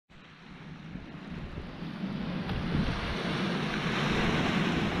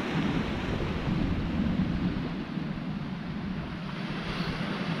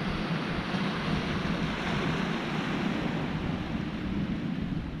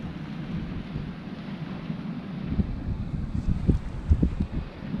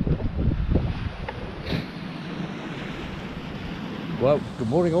Well, good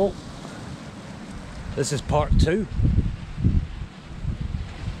morning all. This is part 2.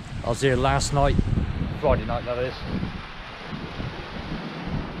 I was here last night, Friday night that is.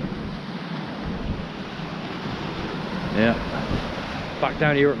 Yeah, back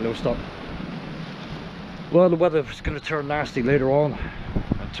down here at lilstock. Well, the weather's going to turn nasty later on,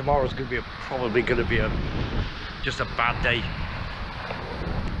 and tomorrow's going to be probably going to be just a bad day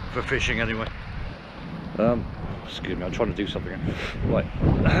for fishing anyway. Excuse me, I'm trying to do something here. Right.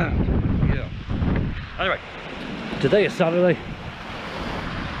 Yeah. Anyway, today is Saturday.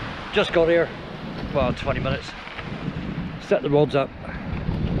 Just got here, well, 20 minutes. Set the rods up.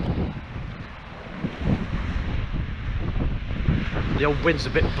 The old wind's a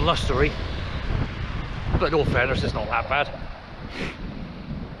bit blustery, but in all fairness, it's not that bad.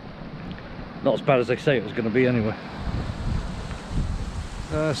 Not as bad as they say it was going to be anyway.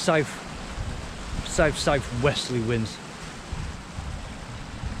 South-southwesterly winds,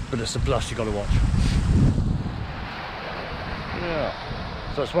 but it's the blust you got to watch. Yeah.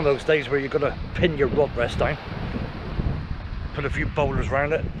 So it's one of those days where you've got to pin your rod rest down, put a few boulders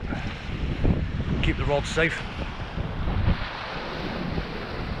around it, keep the rod safe.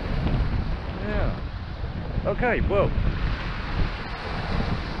 Yeah. Okay, well,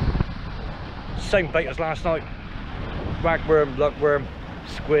 same bait as last night. Ragworm, luckworm,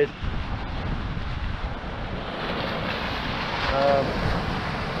 squid.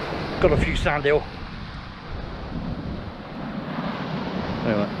 Got a few sand eel.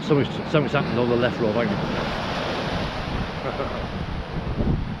 Anyway, something's happened on the left rod, ain't it?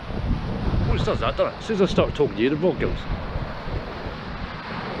 Always does that, doesn't it? As soon as I start talking to you, the rod goes.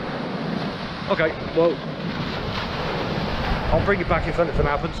 Okay, well, I'll bring you back if anything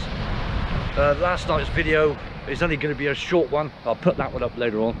happens. Last night's video is only going to be a short one. I'll put that one up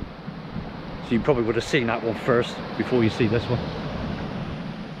later on. So you probably would have seen that one first before you see this one.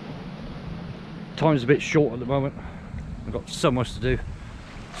 Time's a bit short at the moment. I've got so much to do,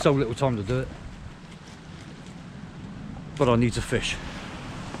 so little time to do it. But I need to fish.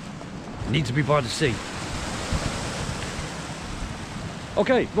 I need to be by the sea.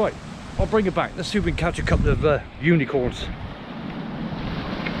 Okay, right. I'll bring it back. Let's see if we can catch a couple of unicorns.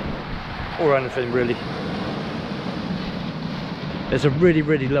 Or anything really. There's a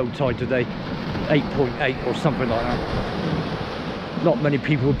really low tide today. 8.8 or something like that. Not many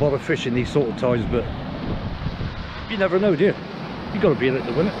people bother fishing these sort of tides, but you never know, do you? You've got to be in it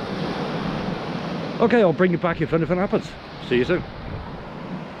to win it. Okay, I'll bring you back if anything happens. See you soon.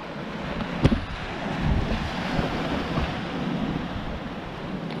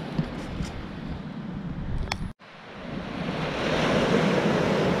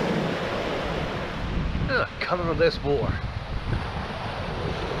 The colour of this water.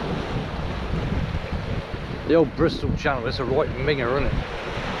 The old Bristol channel, it's a right minger, isn't it?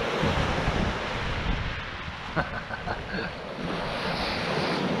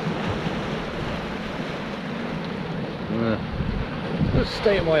 Let's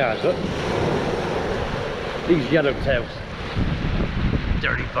stay at my eyes, look. These yellowtails.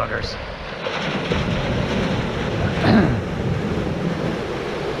 Dirty buggers.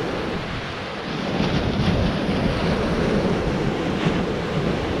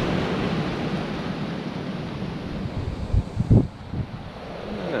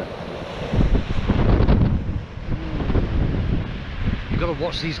 Got to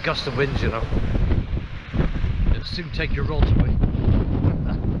watch these gusts of winds, you know. It'll soon take your rods away.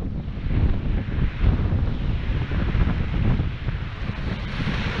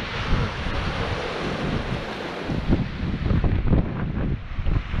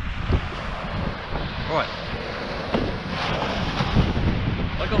 Right.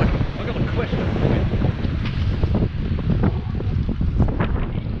 I got a question for you.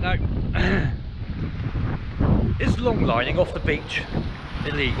 Now, is long lining off the beach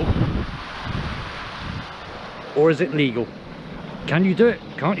illegal, or is it legal? Can you do it?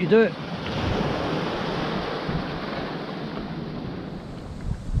 Can't you do it?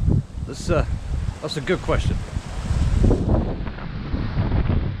 That's a good question.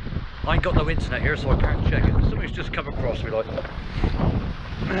 I ain't got no internet here, so I can't check it. Something's just come across me like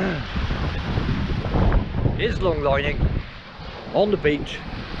is long lining on the beach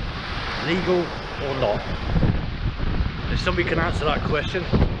legal or not? If somebody can answer that question,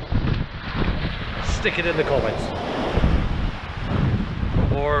 stick it in the comments.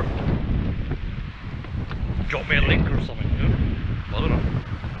 Or drop me a link or something, you know? I don't know.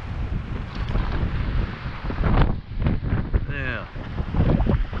 Yeah.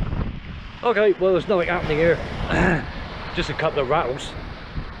 Okay, well, there's nothing happening here. Just a couple of rattles.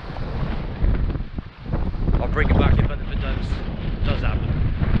 I'll bring it back if anything does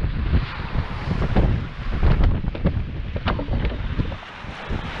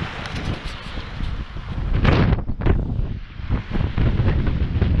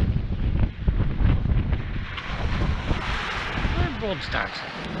sod stands.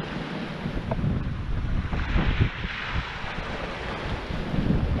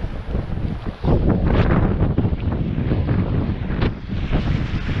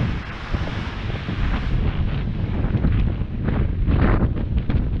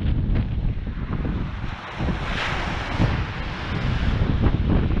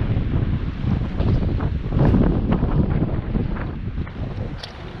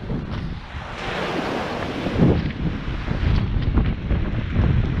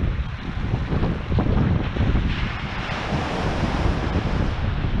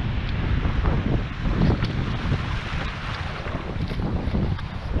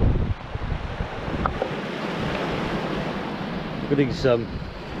 Look at these,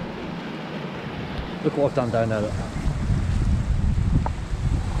 look what I've done down there. Look.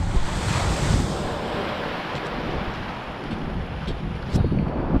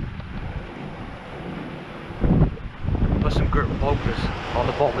 Put some grip boulders on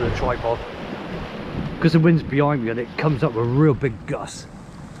the bottom of the tripod. Because the wind's behind me and it comes up with a real big gust.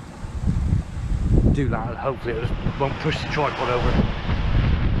 Do that and hopefully it just won't push the tripod over.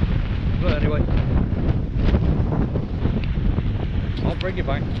 But anyway, I'll bring you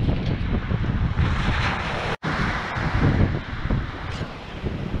back.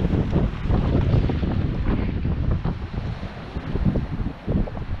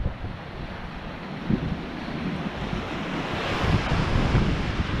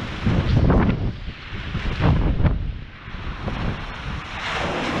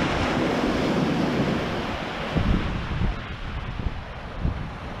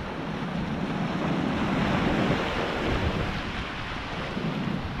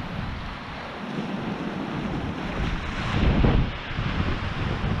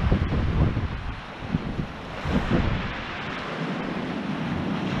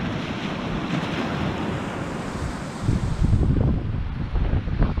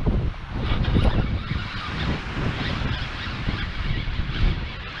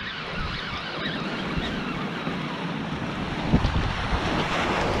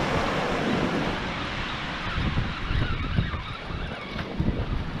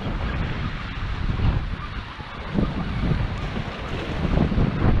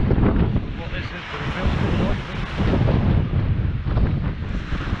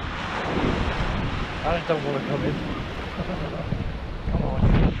 I don't want to come in. Come on.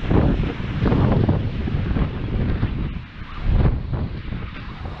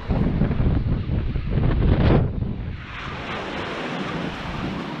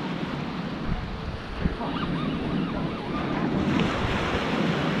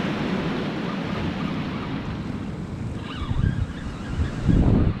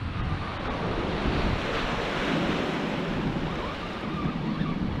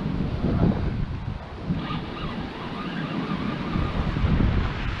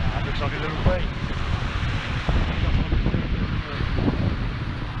 Like a little way.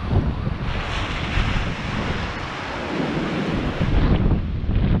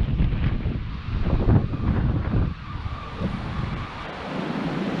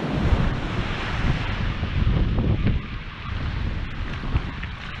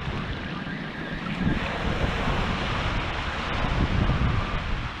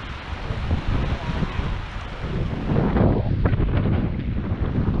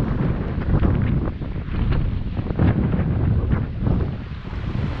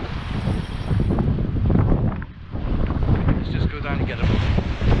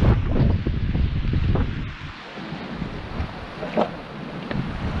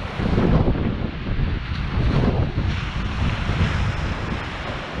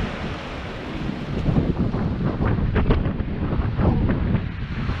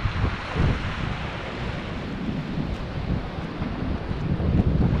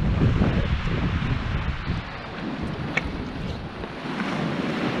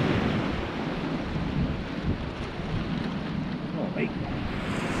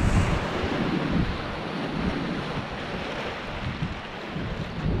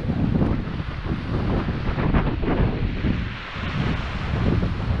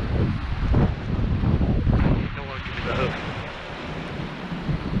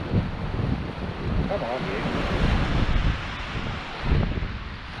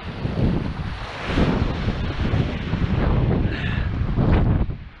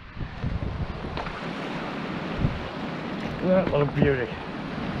 What a beauty.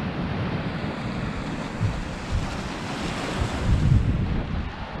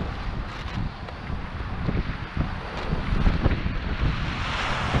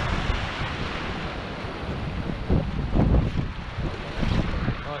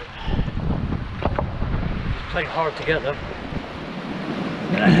 Right. It's playing hard to get them.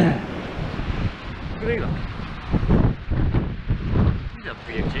 Look at him. He's a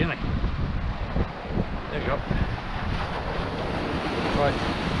beauty, isn't he? There you go. Right.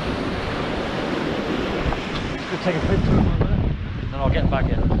 Just take a picture of him, then I'll get back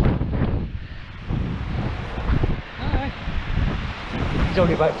in. Alright. He's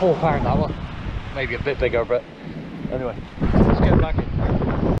only about £4 that one. Maybe a bit bigger, but anyway, let's get back in.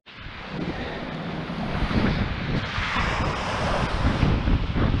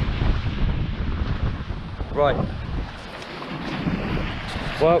 Right.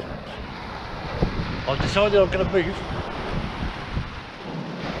 Well, I've decided I'm going to move.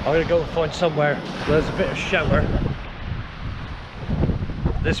 I'm going to go and find somewhere where there's a bit of shelter.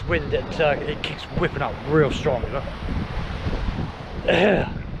 This wind, it keeps whipping out real strong, you know.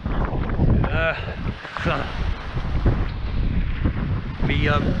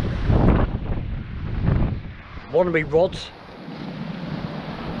 One of me rods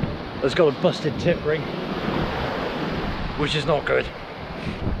has got a busted tip ring, which is not good.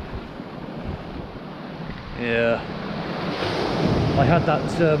 Yeah, I had that.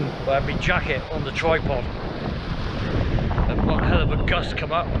 I had my jacket on the tripod, and one hell of a gust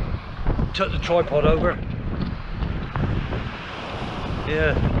come up, took the tripod over.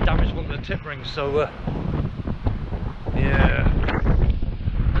 Yeah, damaged one of the tip rings. So yeah,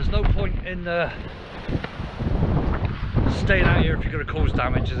 there's no point in staying out here if you're going to cause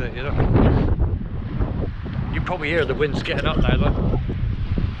damage, is it? You know, you probably hear the wind's getting up now, look.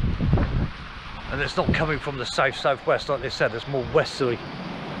 And it's not coming from the south-southwest like they said, it's more westerly.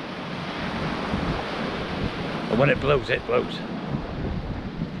 And when it blows, it blows.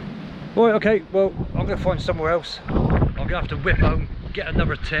 Right, okay, well, I'm going to find somewhere else. I'm going to have to whip home, get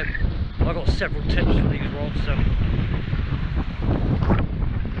another tip. I've got several tips for these rods, so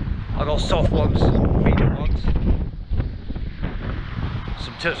I've got soft ones, medium ones,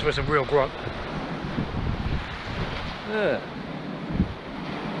 some tips with some real grunt. Yeah.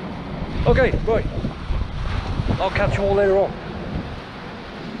 Okay, right. I'll catch you all later on.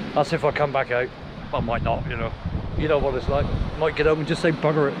 That's if I come back out. I might not, you know. You know what it's like. Might get home and just say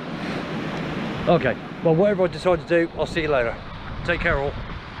bugger it. Okay, well, whatever I decide to do, I'll see you later. Take care all.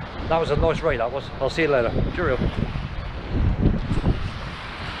 That was a nice raid, that was. I'll see you later. Cheerio.